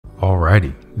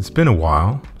Alrighty, it's been a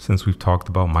while since we've talked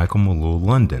about Michael Malul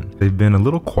London. They've been a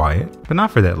little quiet, but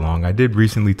not for that long. I did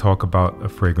recently talk about a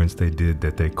fragrance they did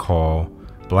that they call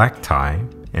Black Tie,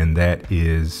 and that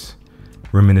is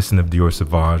reminiscent of Dior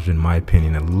Sauvage, in my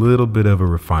opinion, a little bit of a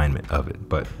refinement of it.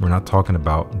 But we're not talking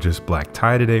about just Black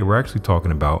Tie today. We're actually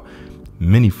talking about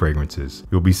many fragrances.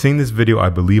 You'll be seeing this video, I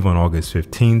believe, on August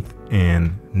 15th,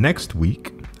 and next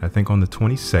week, I think on the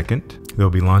 22nd, they'll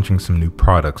be launching some new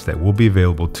products that will be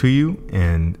available to you,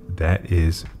 and that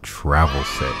is travel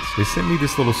sets. They sent me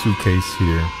this little suitcase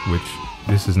here, which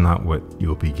this is not what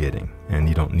you'll be getting, and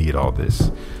you don't need all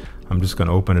this. I'm just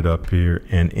gonna open it up here,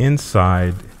 and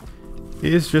inside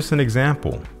is just an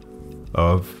example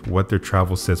of what their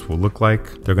travel sets will look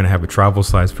like. They're gonna have a travel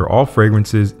size for all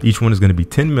fragrances. Each one is gonna be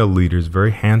 10 milliliters,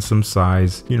 very handsome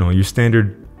size, you know, your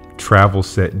standard travel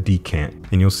set decant,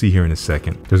 and you'll see here in a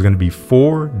second. There's going to be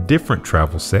 4 different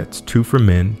travel sets, 2 for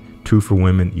men, 2 for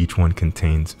women. Each one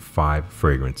contains 5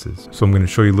 fragrances. So I'm going to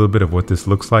show you a little bit of what this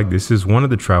looks like. This is one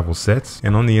of the travel sets,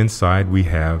 and on the inside we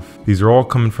have, these are all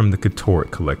coming from the Couture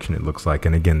collection, it looks like.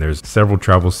 And again, there's several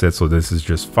travel sets, so this is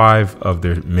just 5 of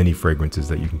their many fragrances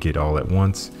that you can get all at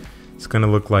once. It's going to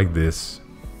look like this.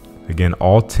 Again,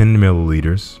 all 10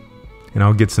 milliliters, and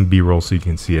I'll get some B-roll so you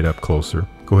can see it up closer.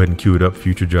 Go ahead and cue it up,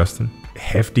 future Justin.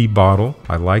 Hefty bottle,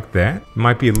 I like that. It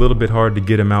might be a little bit hard to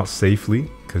get them out safely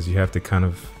because you have to kind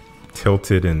of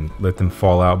tilt it and let them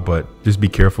fall out, but just be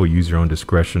careful, use your own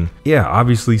discretion. Yeah,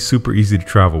 obviously super easy to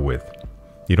travel with.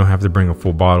 You don't have to bring a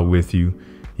full bottle with you.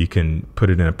 You can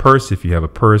put it in a purse if you have a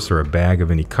purse or a bag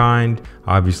of any kind.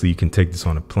 Obviously, you can take this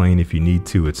on a plane if you need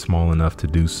to. It's small enough to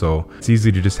do so. It's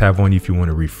easy to just have one if you want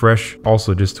to refresh.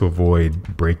 Also, just to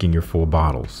avoid breaking your full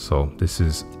bottles. So this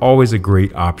is always a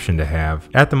great option to have.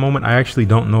 At the moment, I actually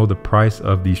don't know the price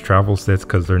of these travel sets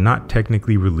because they're not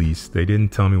technically released. They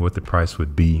didn't tell me what the price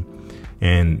would be,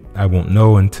 and I won't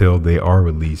know until they are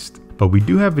released. But we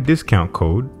do have a discount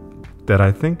code that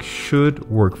I think should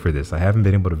work for this. I haven't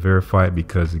been able to verify it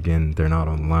because, again, they're not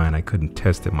online. I couldn't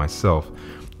test it myself.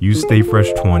 Use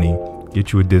StayFresh20,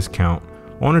 get you a discount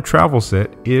on a travel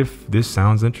set if this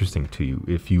sounds interesting to you.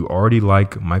 If you already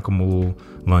like Michael Malul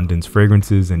London's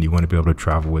fragrances and you want to be able to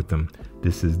travel with them,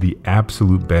 this is the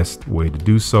absolute best way to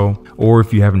do so. Or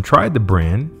if you haven't tried the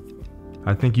brand,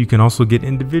 I think you can also get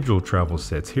individual travel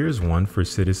sets. Here's one for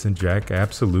Citizen Jack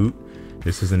Absolute.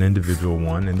 This is an individual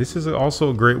one, and this is also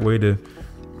a great way to,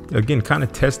 again, kind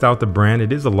of test out the brand.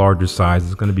 It is a larger size.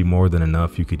 It's going to be more than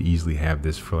enough. You could easily have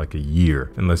this for like a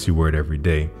year unless you wear it every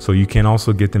day. So you can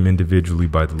also get them individually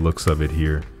by the looks of it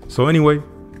here. So anyway,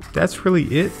 that's really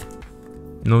it.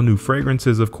 No new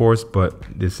fragrances, of course, but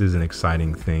this is an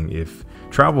exciting thing if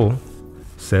travel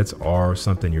sets are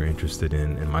something you're interested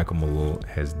in, and Michael Malul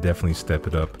has definitely stepped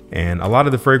it up. And a lot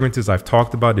of the fragrances I've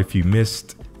talked about, if you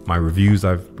missed my reviews,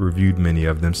 I've reviewed many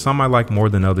of them. Some I like more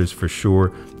than others for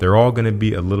sure. They're all going to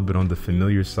be a little bit on the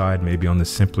familiar side, maybe on the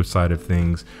simpler side of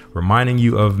things, reminding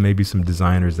you of maybe some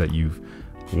designers that you've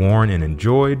worn and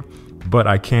enjoyed. But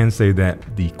I can say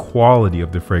that the quality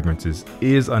of the fragrances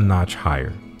is a notch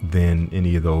higher than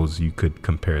any of those you could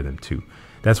compare them to.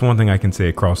 That's one thing I can say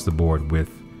across the board with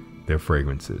their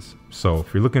fragrances. So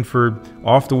if you're looking for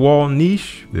off the wall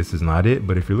niche, this is not it.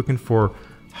 But if you're looking for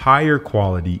higher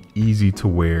quality, easy to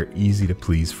wear, easy to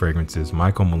please fragrances,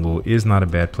 Michael Malul is not a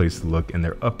bad place to look, and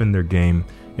they're up in their game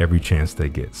every chance they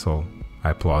get. So I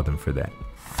applaud them for that.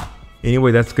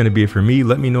 Anyway, that's going to be it for me.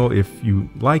 Let me know if you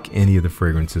like any of the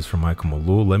fragrances from Michael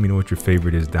Malul. Let me know what your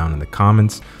favorite is down in the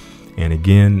comments. And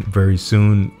again, very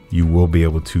soon you will be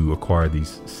able to acquire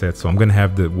these sets. So I'm going to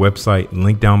have the website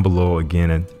linked down below.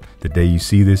 Again, and the day you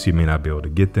see this, you may not be able to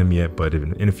get them yet, but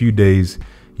in a few days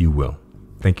you will.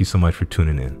 Thank you so much for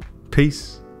tuning in.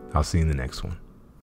 Peace. I'll see you in the next one.